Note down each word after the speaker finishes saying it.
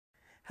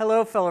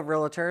Hello, fellow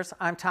realtors.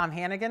 I'm Tom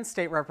Hannegan,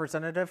 State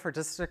Representative for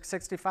District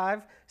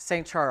 65,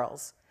 St.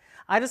 Charles.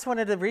 I just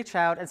wanted to reach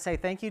out and say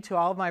thank you to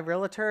all of my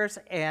realtors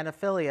and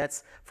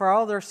affiliates for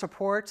all their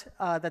support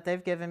that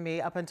they've given me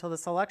up until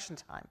this election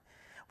time.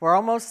 We're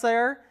almost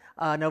there.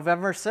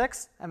 November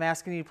 6th, I'm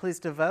asking you please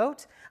to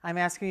vote. I'm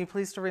asking you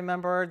please to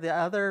remember the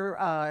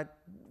other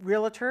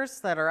realtors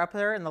that are up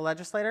there in the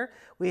legislature.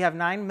 We have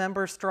 9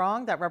 members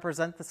strong that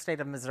represent the state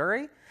of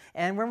Missouri,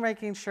 and we're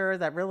making sure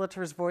that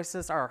realtors'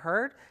 voices are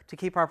heard to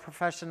keep our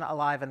profession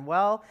alive and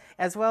well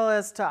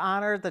as to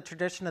honor the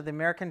tradition of the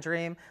American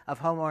dream of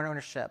home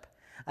ownership.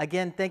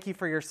 Again, thank you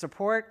for your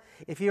support.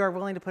 If you are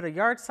willing to put a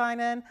yard sign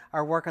in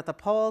or work at the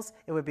polls,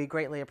 it would be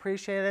greatly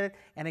appreciated.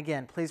 And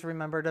again, please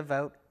remember to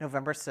vote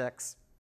November 6th.